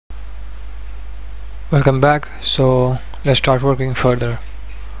Welcome back. So let's start working further.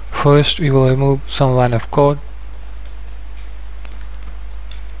 First we will remove some line of code.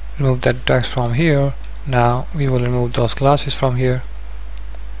 Remove that text from here. Now we will remove those classes from here,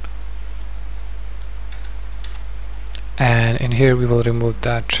 and in here we will remove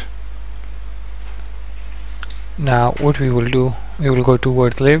that. Now what we will do, we will go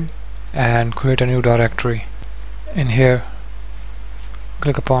towards lib and create a new directory. In here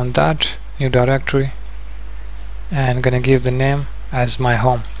click upon that new directory and gonna give the name as my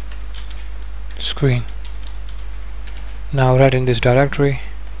home screen. Now right in this directory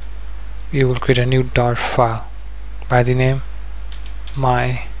we will create a new .dart file by the name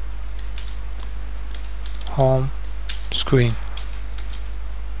my home screen.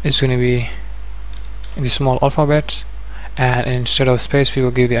 It's going to be in the small alphabets, and instead of space we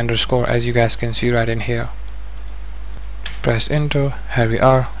will give the underscore, as you guys can see right in here. Press enter. Here we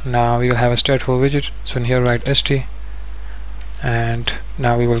are. Now we will have a stateful widget, so in here write st, and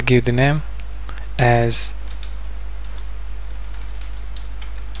now we will give the name as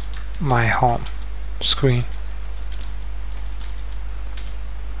my home screen.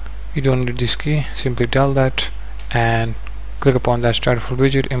 You don't need this key, simply tell that and click upon that stateful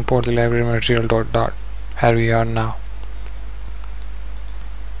widget, import the library material.dart. Here we are now.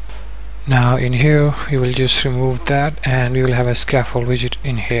 Now in here we will just remove that and we will have a scaffold widget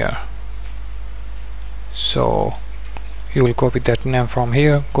in here. So you will copy that name from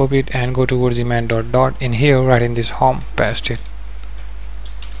here, copy it and go towards the main.dart. In here right in this home, paste it,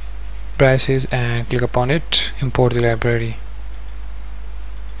 braces and click upon it, import the library.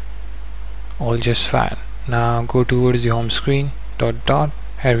 All just fine. Now go towards the home screen .dart.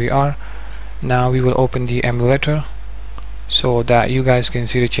 Here we are. Now we will open the emulator so that you guys can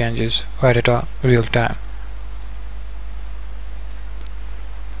see the changes right at a real time.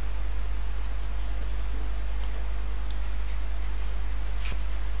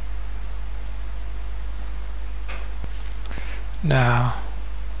 Now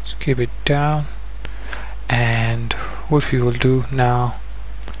keep it down, and what we will do now,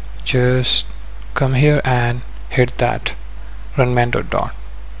 just come here and hit that run main.dart.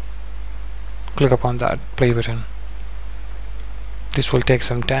 Click upon that play button. This will take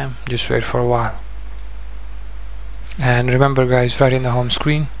some time, just wait for a while. And remember guys, right in the home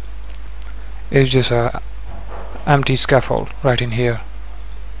screen is just a empty scaffold right in here.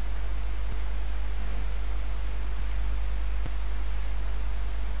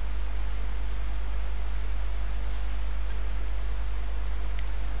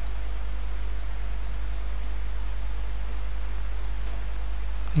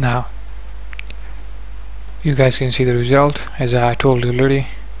 Now you guys can see the result. As I told you already,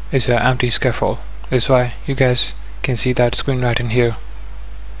 it's an empty scaffold. That's why you guys can see that screen right in here,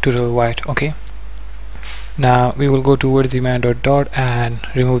 total white. Okay, now we will go towards the main.dart and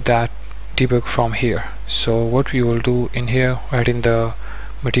remove that debug from here. So what we will do in here, right in the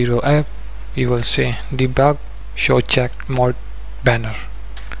material app, we will say debug show checked mode banner.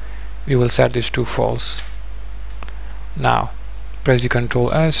 We will set this to false. Now press the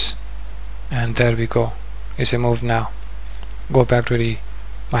Ctrl S and there we go, it's removed. Now go back to the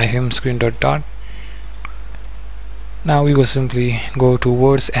my home screen.dart. Now we will simply go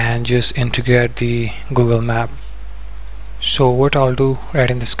towards and just integrate the Google map. So what I'll do, right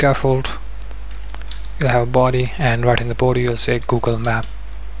in the scaffold you'll have a body, and right in the body you'll say Google map.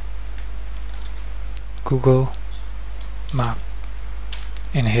 Google map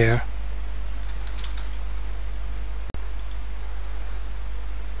in here.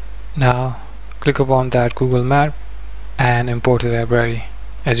 Now click upon that Google map and import the library.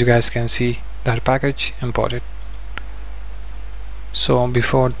 As you guys can see, that package imported. So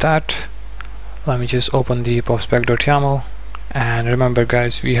before that, let me just open the popspec.yaml, and remember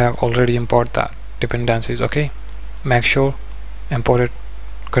guys, we have already imported that dependencies. Okay, make sure import it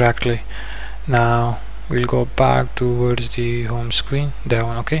correctly. Now we'll go back towards the home screen, that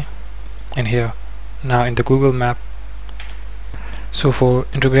one. Okay, in here now in the Google map. So for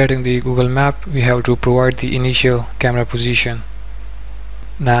integrating the Google map, we have to provide the initial camera position.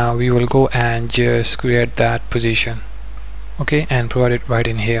 Now we will go and just create that position, okay, and provide it right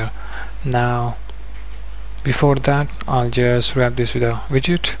in here. Now before that, I'll just wrap this with a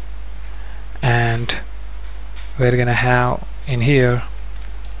widget, and we're gonna have in here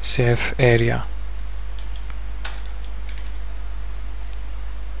safe area.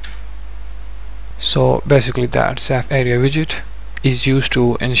 So basically that safe area widget is used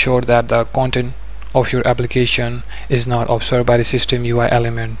to ensure that the content of your application is not observed by the system UI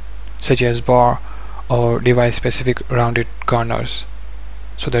element, such as bar or device specific rounded corners.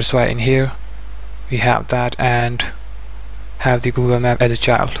 So that's why in here we have that and have the Google Map as a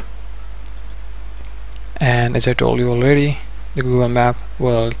child. And as I told you already, the Google Map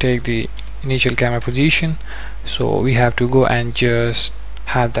will take the initial camera position, so we have to go and just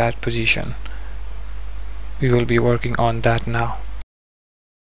have that position. We will be working on that now.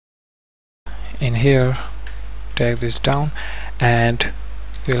 In here, take this down and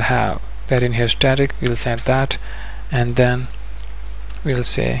we'll have that in here static. We'll set that and then we'll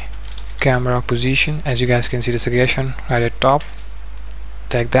say camera position. As you guys can see the suggestion right at top,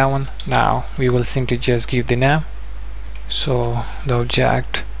 take that one. Now we will simply just give the name. So the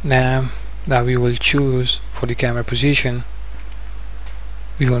object name that we will choose for the camera position,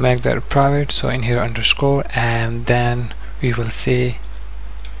 we will make that private, so in here underscore, and then we will say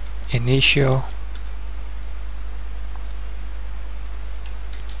initial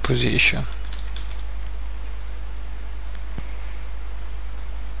position.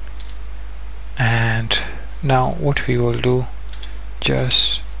 And now what we will do,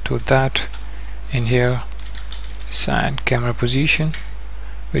 just do that in here, assign camera position,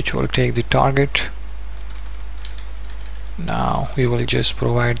 which will take the target. Now we will just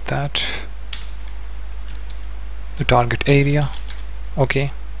provide that the target area,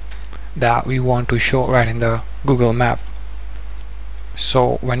 okay, that we want to show right in the Google Map.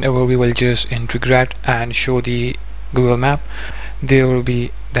 So whenever we will just integrate and show the Google Map, there will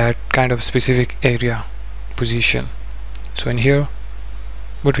be that kind of specific area position. So in here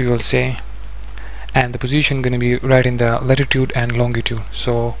what we will say, and the position going to be right in the latitude and longitude.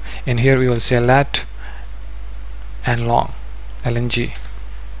 So in here we will say lat and long, LNG,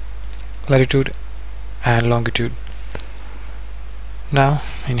 latitude and longitude. Now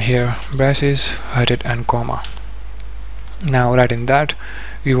in here braces, headed and comma. Now right in that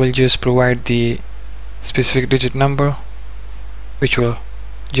we will just provide the specific digit number, which will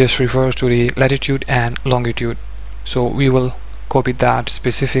just refers to the latitude and longitude. So we will copy that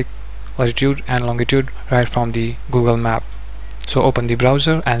specific latitude and longitude right from the Google Map. So open the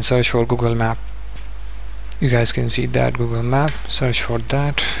browser and search for Google Map. You guys can see that Google Map, search for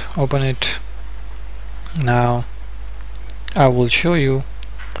that, open it. Now I will show you.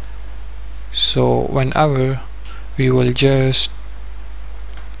 So whenever we will just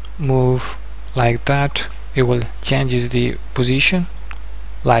move like that, it will changes the position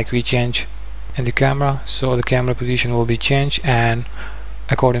like we change in the camera. So the camera position will be changed, and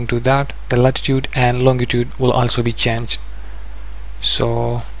according to that the latitude and longitude will also be changed.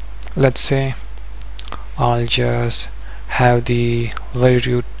 So let's say I'll just have the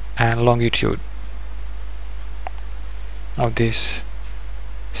latitude and longitude of this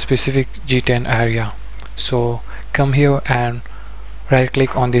specific G10 area. So come here and right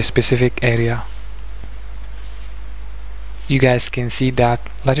click on this specific area. You guys can see that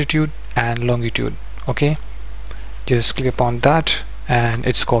latitude and longitude, okay, just click upon that and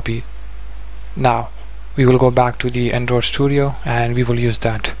it's copied. Now we will go back to the Android Studio and we will use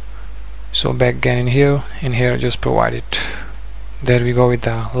that. So back again in here just provide it. There we go with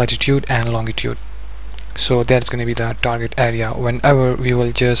the latitude and longitude. So that's going to be the target area whenever we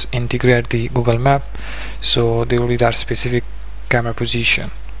will just integrate the Google Map. So there will be that specific camera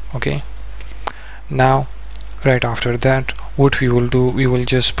position, okay. Now right after that what we will do, we will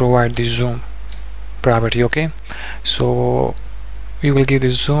just provide the zoom property, okay. So we will give the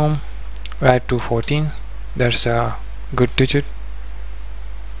zoom right to 14. That's a good digit.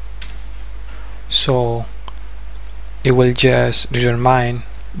 So it will just determine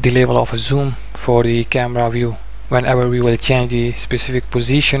the level of a zoom for the camera view whenever we will change the specific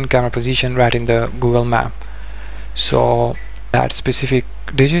position, camera position right in the Google Map. So that specific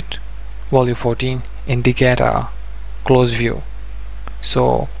digit, value 14, indicate a close view,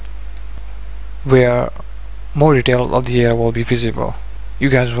 so where more detail of the area will be visible. You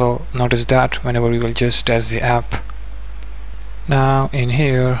guys will notice that whenever we will just test the app. Now in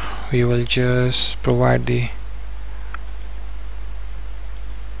here we will just provide the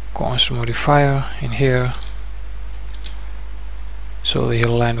const modifier in here, so the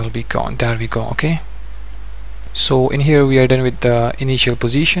yellow line will be gone. There we go, okay. So in here we are done with the initial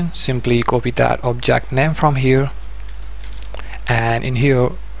position. Simply copy that object name from here, and in here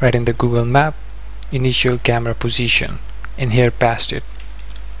right in the Google Map, initial camera position, in here paste it.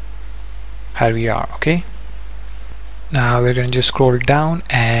 Here we are, okay. Now we're gonna just scroll down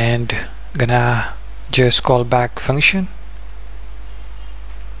and gonna just call back function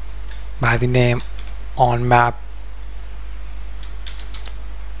by the name on map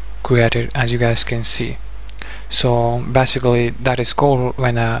created, as you guys can see. So basically that is called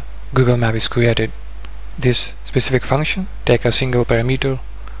when a Google Map is created. This specific function take a single parameter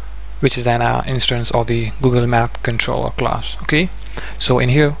which is an instance of the Google Map controller class. Okay, so in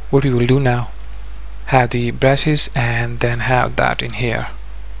here what we will do now, have the brushes and then have that in here,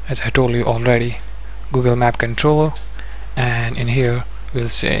 as I told you already, Google Map controller, and in here we'll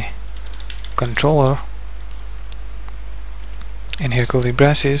say controller. In here go the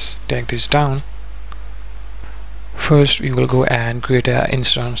brushes, take this down. First we will go and create an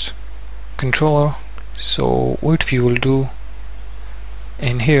instance controller. So what we will do,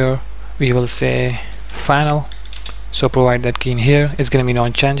 in here we will say final, so provide that key in here, it's going to be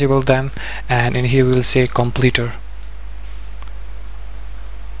non-changeable then, and in here we will say completer,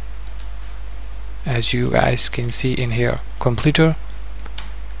 as you guys can see in here, completer,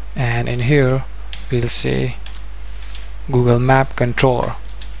 and in here we'll say Google Map controller.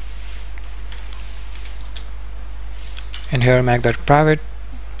 In here make that private,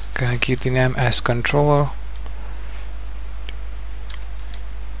 gonna keep the name as controller,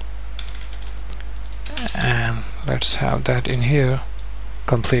 and let's have that in here,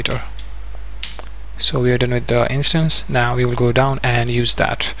 completer. So we are done with the instance. Now we will go down and use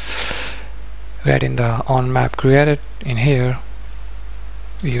that right in the on map created. In here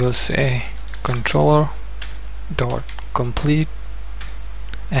we will say controller dot complete,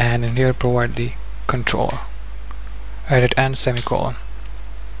 and in here provide the controller, edit and semicolon.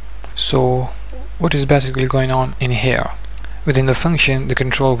 So what is basically going on in here, within the function the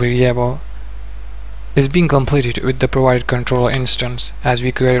control variable is being completed with the provided controller instance as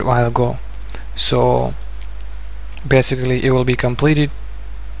we created a while ago. So basically it will be completed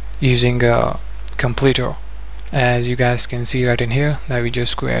using a completer, as you guys can see right in here that we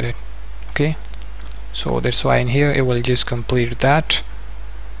just created. Okay, so that's why in here it will just complete that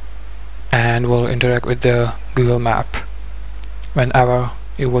and will interact with the Google Map whenever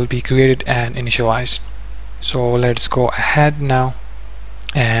it will be created and initialized. So let's go ahead now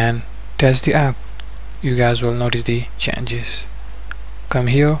and test the app. You guys will notice the changes. Come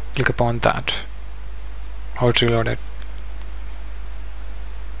here, click upon that, how it's reloaded.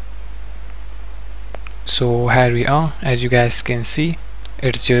 So here we are, as you guys can see,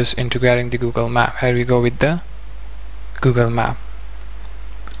 it's just integrating the Google Map. Here we go with the Google Map,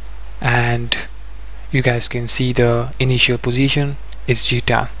 and you guys can see the initial position is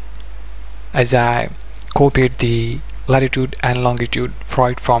G10, as I copied the latitude and longitude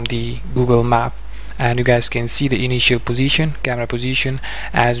right from the Google Map, and you guys can see the initial position, camera position,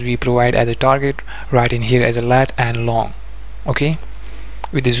 as we provide as a target right in here as a lat and long. Okay,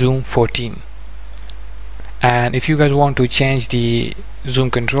 with the zoom 14. And if you guys want to change the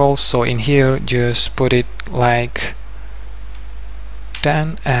zoom control, so in here just put it like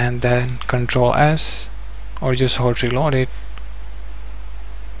 10 and then Control S, or just hold reload it.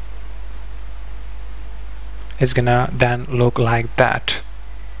 It's gonna then look like that.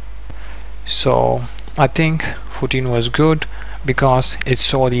 So I think 14 was good because it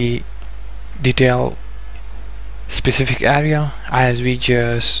saw the detail specific area as we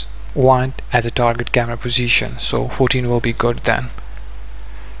just want as a target camera position. So 14 will be good then.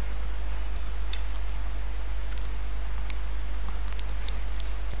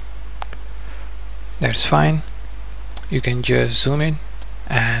 That's fine. You can just zoom in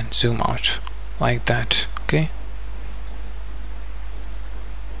and zoom out like that. Okay,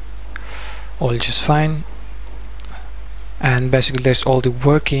 all just fine. And basically that's all the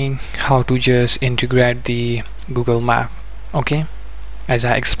working, how to just integrate the Google Map. Okay, as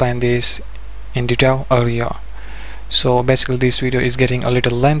I explained this in detail earlier. So basically this video is getting a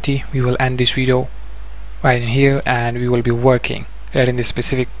little lengthy. We will end this video right in here, and we will be working right in this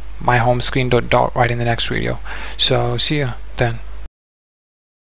specific my home screen dot right in the next video. So see ya then.